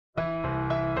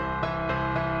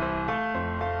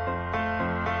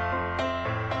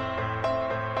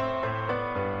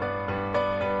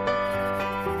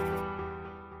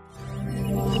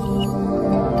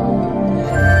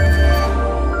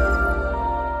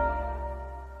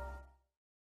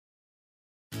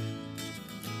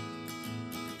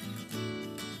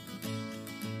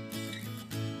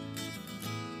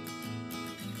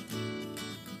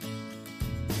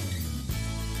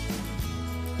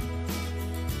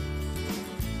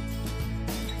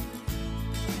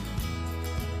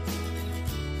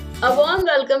A warm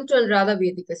welcome to Anuradha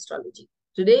Vedic Astrology.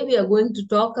 Today we are going to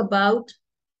talk about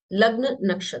Lagna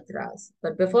Nakshatras.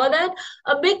 But before that,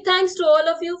 a big thanks to all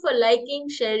of you for liking,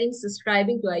 sharing,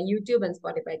 subscribing to our YouTube and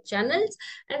Spotify channels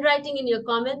and writing in your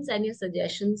comments and your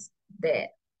suggestions there.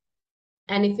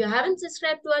 And if you haven't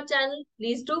subscribed to our channel,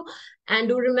 please do. And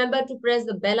do remember to press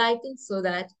the bell icon so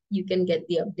that you can get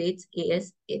the updates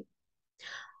ASAP.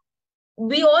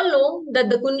 We all know that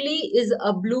the Kundli is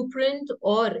a blueprint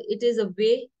or it is a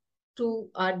way to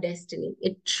our destiny.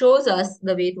 It shows us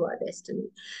the way to our destiny.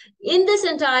 In this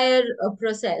entire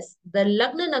process, the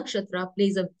Lagna Nakshatra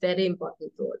plays a very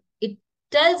important role. It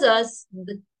tells us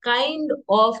the kind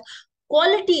of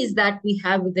qualities that we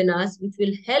have within us, which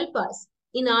will help us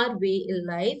in our way in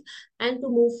life and to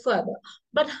move further.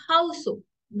 But how so?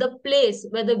 The place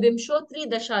where the Vimshotri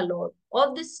Dasha Lord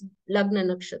of this Lagna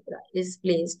Nakshatra is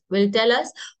placed will tell us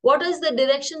what is the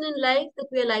direction in life that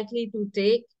we are likely to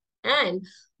take and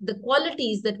the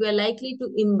qualities that we are likely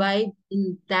to imbibe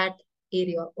in that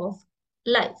area of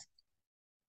life.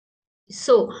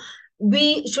 So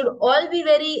we should all be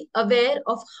very aware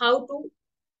of how to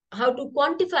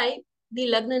quantify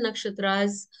the Lagna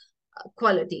Nakshatra's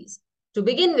qualities. To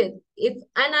begin with,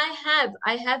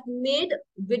 I have made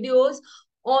videos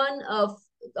on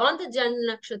the Jan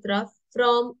Nakshatra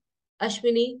from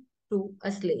Ashwini to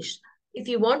Ashlesh. If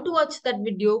you want to watch that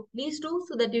video, please do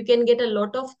so that you can get a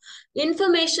lot of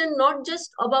information, not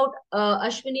just about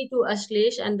Ashwini to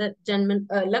Ashlesh and the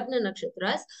Lagna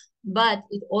Nakshatras, but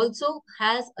it also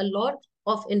has a lot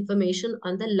of information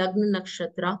on the Lagna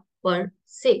Nakshatra per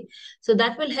se. So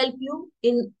that will help you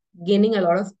in gaining a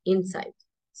lot of insight.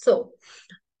 So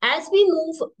as we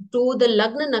move to the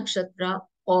Lagna Nakshatra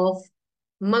of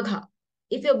Magha,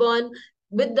 if you're born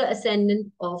with the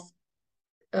ascendant of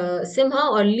Simha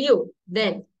or Leo,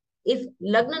 then if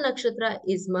Lagna Nakshatra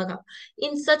is Magha,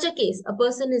 in such a case, a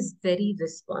person is very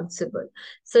responsible.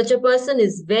 Such a person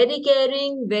is very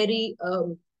caring, very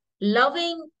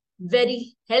loving,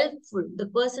 very helpful. The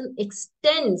person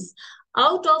extends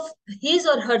out of his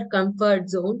or her comfort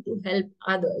zone to help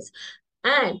others.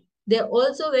 And they're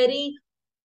also very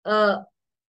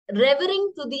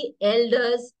revering to the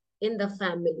elders in the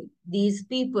family. These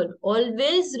people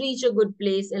always reach a good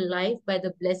place in life by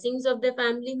the blessings of their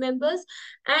family members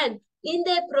and in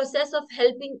their process of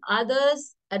helping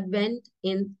others advent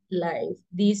in life.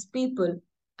 These people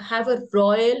have a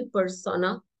royal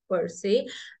persona per se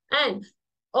and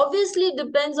obviously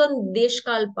depends on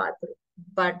Deshkal Patra,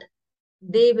 but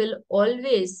they will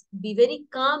always be very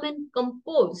calm and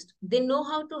composed. They know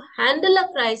how to handle a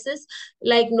crisis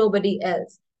like nobody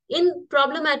else. In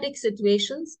problematic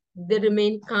situations, they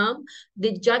remain calm,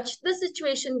 they judge the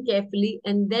situation carefully,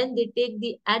 and then they take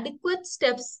the adequate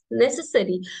steps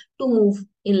necessary to move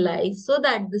in life so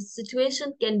that the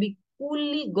situation can be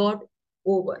coolly got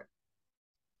over.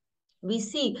 We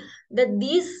see that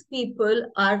these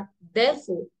people are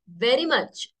therefore very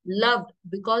much loved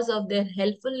because of their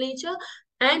helpful nature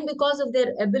and because of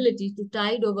their ability to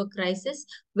tide over crisis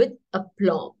with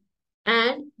aplomb.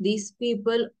 And these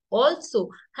people also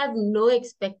have no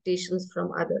expectations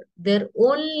from others. Their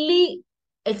only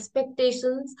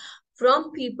expectations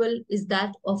from people is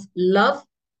that of love,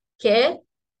 care,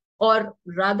 or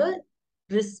rather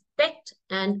respect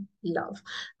and love.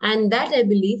 And that I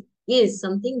believe is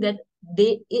something that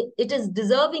it is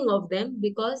deserving of them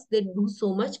because they do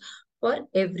so much for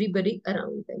everybody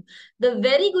around them. The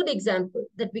very good example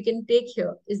that we can take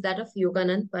here is that of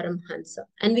Yoganand Paramhansa.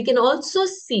 And we can also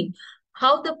see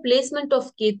how the placement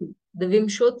of Ketu, the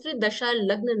Vimshotri Dasha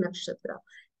Lagna Nakshatra,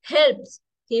 helps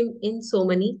him in so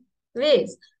many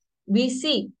ways. We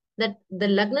see that the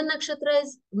Lagna Nakshatra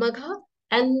is Magha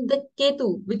and the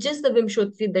Ketu, which is the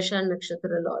Vimshotri Dasha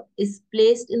Nakshatra Lord, is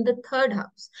placed in the third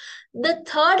house. The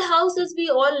third house, as we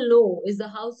all know, is the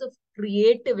house of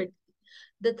creativity.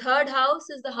 The third house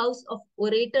is the house of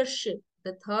oratorship.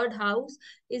 The third house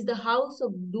is the house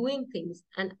of doing things.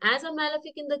 And as a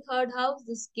malefic in the third house,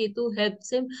 this Ketu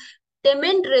helps him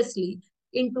tremendously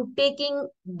into taking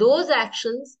those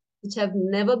actions which have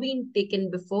never been taken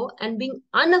before and being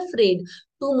unafraid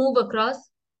to move across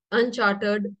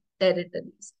uncharted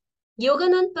territories.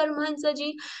 Yoganand Paramahansa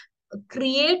ji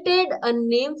created a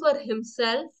name for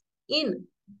himself in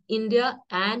India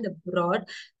and abroad,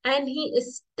 and he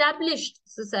established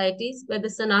societies where the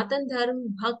Sanatan Dharma,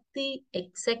 Bhakti,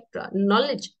 etc.,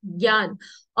 knowledge, Gyan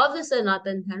of the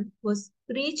Sanatan Dharma was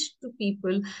preached to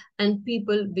people, and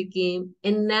people became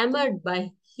enamored by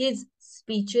his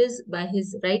speeches, by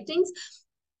his writings,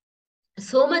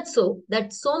 so much so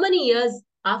that so many years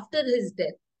after his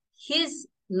death, his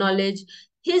knowledge,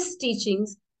 his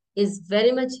teachings is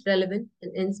very much relevant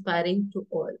and inspiring to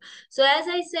all. So as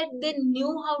I said, they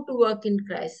knew how to work in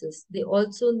crisis. They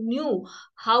also knew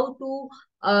how to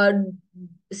uh,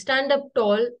 stand up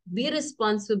tall, be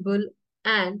responsible,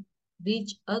 and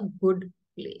reach a good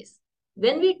place.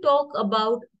 When we talk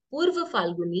about Purva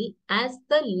Falguni as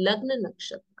the Lagna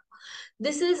Nakshatra,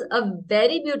 this is a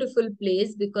very beautiful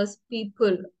place because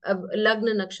people,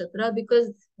 Lagna Nakshatra,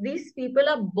 because these people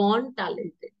are born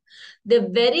talented. They're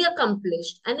very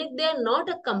accomplished. And if they're not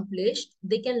accomplished,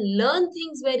 they can learn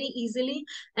things very easily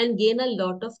and gain a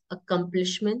lot of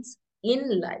accomplishments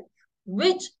in life,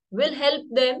 which will help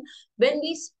them when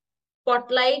we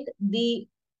spotlight the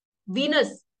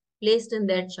Venus placed in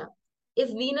their chart. If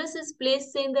Venus is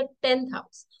placed, say, in the 10th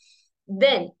house,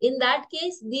 then in that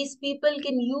case, these people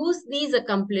can use these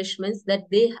accomplishments that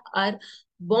they are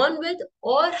born with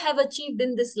or have achieved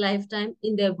in this lifetime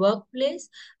in their workplace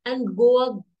and go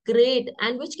a great,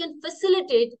 and which can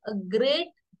facilitate a great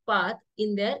path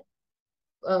in their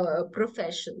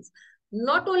professions.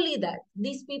 Not only that,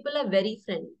 these people are very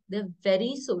friendly, they're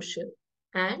very social,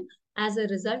 and as a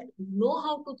result, know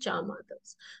how to charm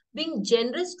others, being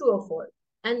generous to a fault,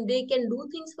 and they can do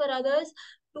things for others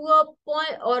to a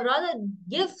point, or rather,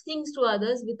 give things to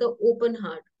others with an open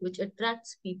heart, which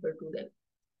attracts people to them.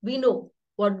 We know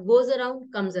what goes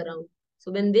around comes around.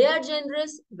 So when they are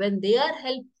generous, when they are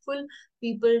helpful,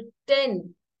 people tend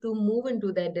to move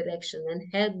into that direction and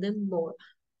help them more.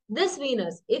 This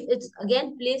Venus, if it's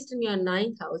again placed in your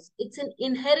 9th house, it's an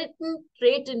inherent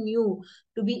trait in you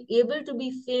to be able to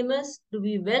be famous, to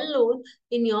be well known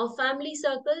in your family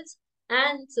circles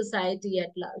and society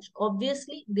at large.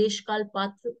 Obviously, Deshkal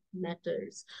Patra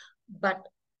matters. But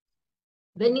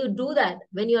when you do that,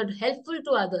 when you're helpful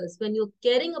to others, when you're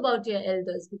caring about your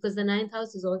elders, because the 9th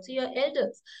house is also your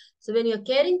elders. So when you're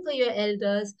caring for your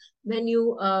elders, when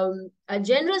you are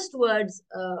generous towards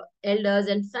elders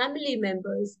and family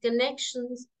members,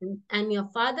 connections, and your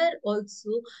father also,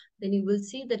 then you will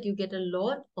see that you get a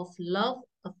lot of love,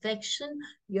 affection,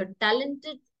 you're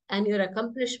talented, and your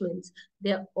accomplishments,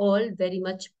 they're all very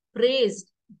much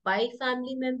praised by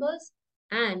family members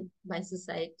and by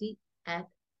society at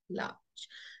large.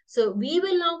 So we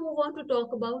will now move on to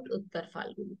talk about Uttar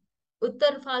Falguni.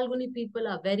 Uttar Falguni people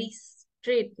are very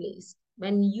straight-laced.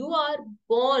 When you are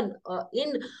born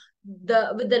in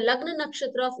the with the Lagna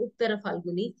Nakshatra of Uttar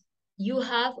Falguni, you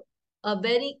have a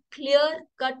very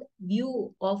clear-cut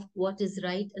view of what is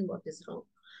right and what is wrong.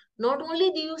 Not only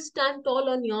do you stand tall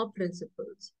on your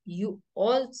principles, you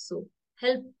also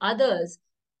help others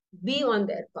be on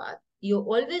their path. You're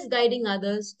always guiding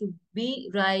others to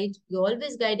be right. You're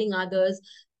always guiding others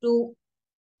to,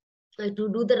 to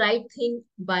do the right thing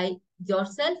by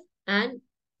yourself and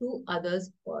to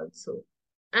others also.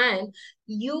 And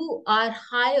you are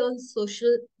high on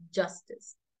social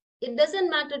justice. It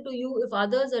doesn't matter to you if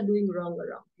others are doing wrong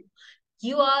around you.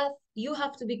 You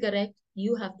have to be correct.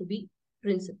 You have to be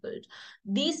principled.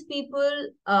 These people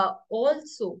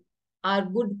also are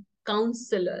good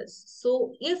counselors.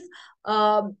 So if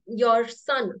your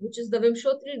son, which is the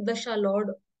Vimshotri Dasha Lord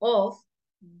of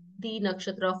the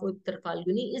nakshatra of Uttar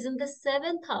Falguni, is in the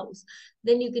 7th house,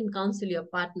 then you can counsel your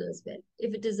partners well.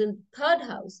 If it is in 3rd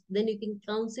house, then you can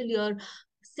counsel your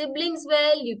siblings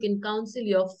well, you can counsel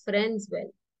your friends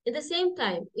well. At the same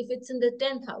time, if it's in the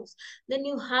 10th house, then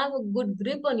you have a good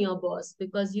grip on your boss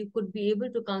because you could be able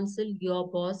to counsel your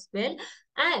boss well.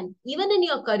 And even in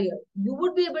your career, you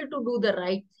would be able to do the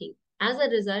right thing. As a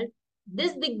result,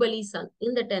 this Digbali sun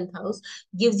in the 10th house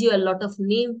gives you a lot of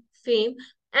name, fame,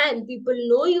 and people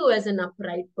know you as an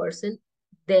upright person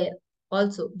there.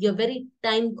 Also, you're very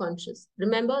time conscious.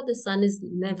 Remember, the sun is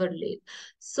never late.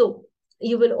 So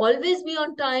you will always be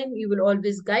on time. You will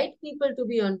always guide people to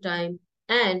be on time.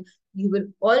 And you will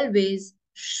always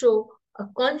show a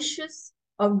conscious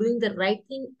of doing the right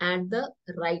thing at the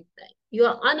right time. You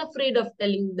are unafraid of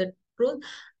telling the truth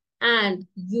and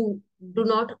you do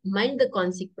not mind the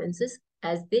consequences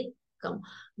as they come.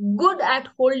 Good at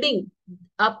holding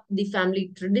up the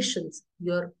family traditions.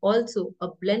 You're also a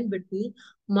blend between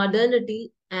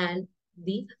modernity and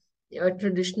the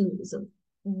traditionalism.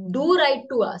 Do write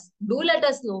to us. Do let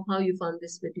us know how you found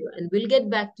this video and we'll get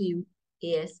back to you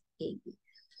ASAP.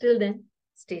 Till then,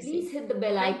 stay safe. Please hit the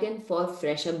bell icon for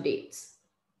fresh updates.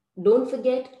 Don't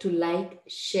forget to like,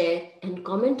 share and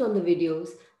comment on the videos,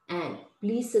 and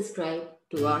please subscribe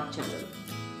to our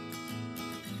channel.